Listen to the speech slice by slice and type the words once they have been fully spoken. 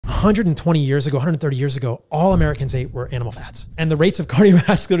120 years ago, 130 years ago, all Americans ate were animal fats. And the rates of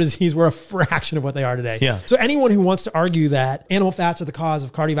cardiovascular disease were a fraction of what they are today. Yeah. So anyone who wants to argue that animal fats are the cause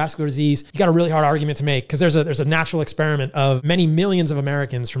of cardiovascular disease, you got a really hard argument to make, because there's a natural experiment of many millions of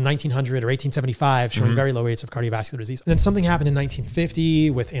Americans from 1900 or 1875 showing very low rates of cardiovascular disease. And then something happened in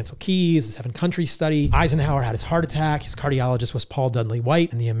 1950 with Ansel Keys, the 7 country study. Eisenhower had his heart attack. His cardiologist was Paul Dudley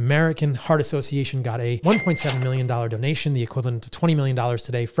White, and the American Heart Association got a $1.7 million donation, the equivalent to $20 million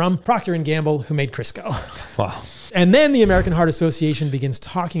today, from Procter & Gamble, who made Crisco. Wow. And then the American Heart Association begins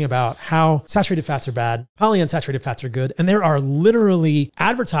talking about how saturated fats are bad, polyunsaturated fats are good. And there are literally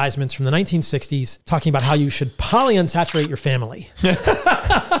advertisements from the 1960s talking about how you should polyunsaturate your family.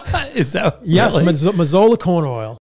 Is that Yes, really? Mazola corn oil.